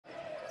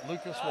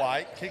Lucas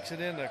White kicks it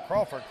into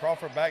Crawford.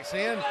 Crawford backs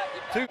in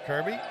to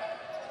Kirby.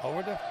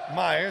 Over to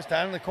Myers.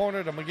 Down in the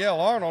corner to Miguel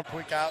Arnold.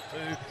 Quick out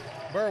to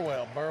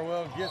Burwell.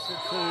 Burwell gets it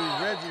to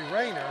Reggie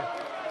Rayner.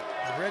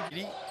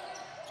 Reggie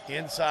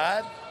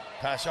inside.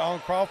 Tyshawn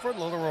Crawford,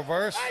 little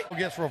reverse.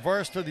 Gets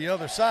reversed to the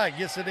other side.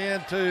 Gets it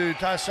into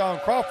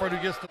Tyshawn Crawford,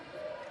 who gets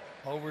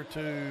over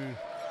to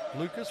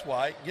Lucas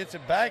White. Gets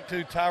it back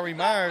to Tyree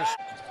Myers.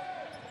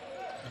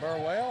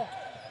 Burwell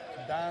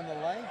down the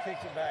lane,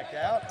 kicks it back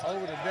out.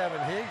 Over to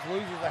Devin Higgs,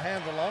 loses the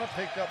handle on it.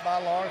 Picked up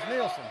by Lars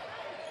Nielsen.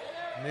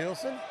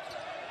 Nielsen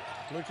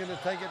looking to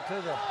take it to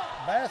the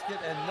basket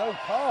and no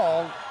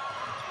call.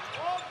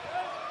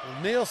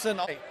 Nielsen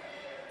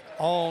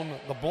on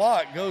the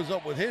block goes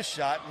up with his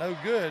shot, no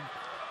good.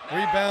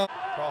 Rebound,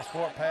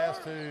 cross-court pass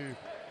to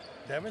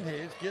Devin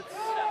Higgs, gets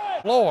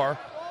floor,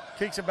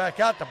 kicks it back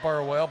out to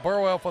Burwell.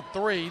 Burwell for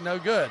three, no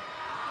good.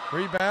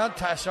 Rebound,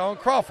 Tyshawn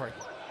Crawford.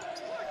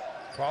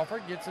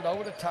 Crawford gets it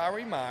over to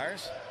Tyree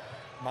Myers.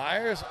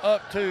 Myers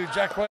up to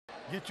Jack.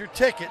 Get your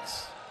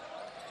tickets.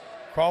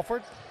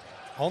 Crawford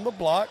on the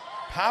block,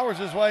 powers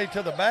his way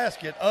to the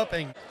basket, up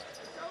and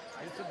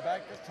gets it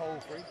back to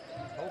Tolfree.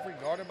 Tolfree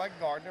guarded by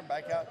Gardner,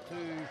 back out to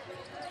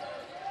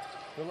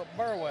Philip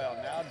Burwell.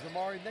 Now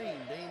Jamari Dean.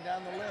 Dean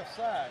down the left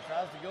side,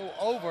 tries to go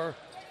over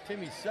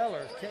Timmy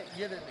Sellers, can't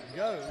get it to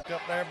go.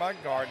 Up there by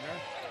Gardner.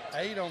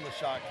 8 on the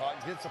shot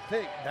clock, gets a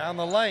pick down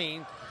the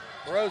lane,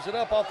 throws it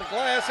up off the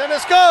glass, and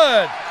it's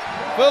good!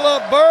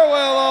 Philip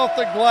Burwell off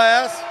the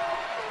glass.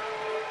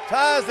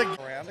 Ties the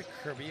around to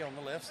Kirby on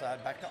the left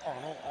side, back to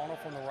Arnold. Arnold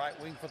from the right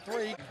wing for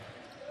three.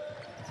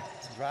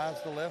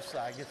 Drives the left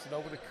side, gets it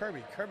over to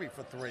Kirby. Kirby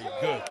for three,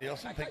 good.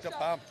 Nielsen picked up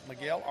by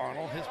Miguel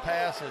Arnold. His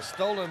pass is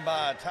stolen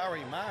by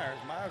Tyree Myers.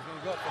 Myers going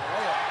to go up for the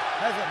layup.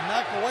 Has it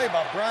knocked away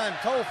by Brian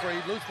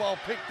Tolfree. Loose ball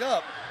picked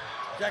up.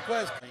 Jack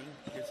West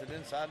gets it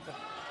inside to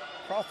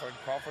Crawford.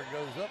 Crawford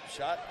goes up,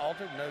 shot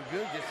altered, no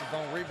good. Gets his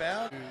own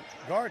rebound to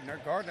Gardner.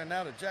 Gardner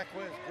now to Jack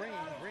West. Green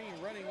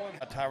running one.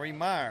 Tyree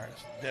Myers.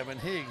 Devin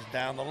Higgs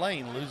down the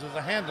lane, loses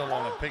a handle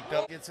on it. Picked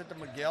up, gets it to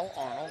Miguel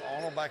Arnold.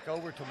 Arnold back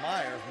over to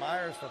Myers.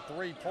 Myers for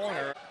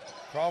three-pointer.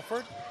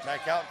 Crawford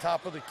back out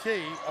top of the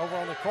key. Over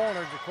on the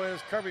corner, Jaquez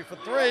Kirby for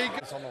three.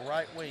 It's on the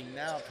right wing.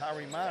 Now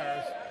Tyree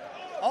Myers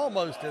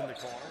almost in the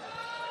corner.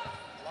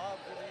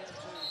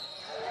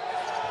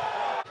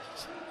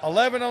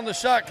 11 on the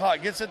shot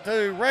clock, gets it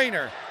to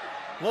Rayner.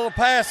 Little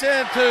pass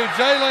into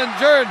Jalen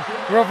Jordan.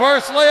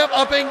 Reverse layup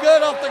up and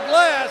good off the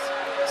glass.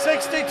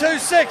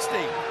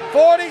 62-60.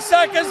 40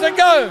 seconds to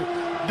go.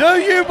 Do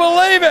you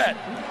believe it?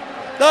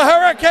 The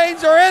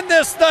Hurricanes are in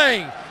this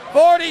thing.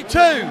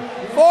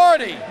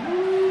 42-40.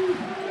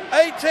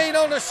 18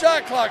 on the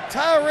shot clock.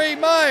 Tyree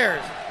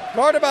Myers,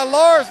 guarded by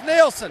Lars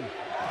Nielsen.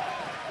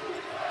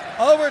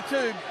 Over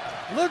to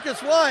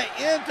Lucas White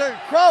into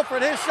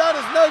Crawford. His shot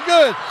is no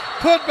good.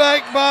 Put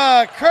back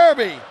by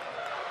Kirby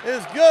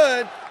is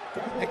good.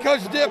 And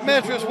Coach Dip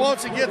Metris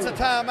wants to get a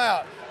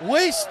timeout.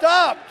 We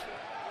stopped.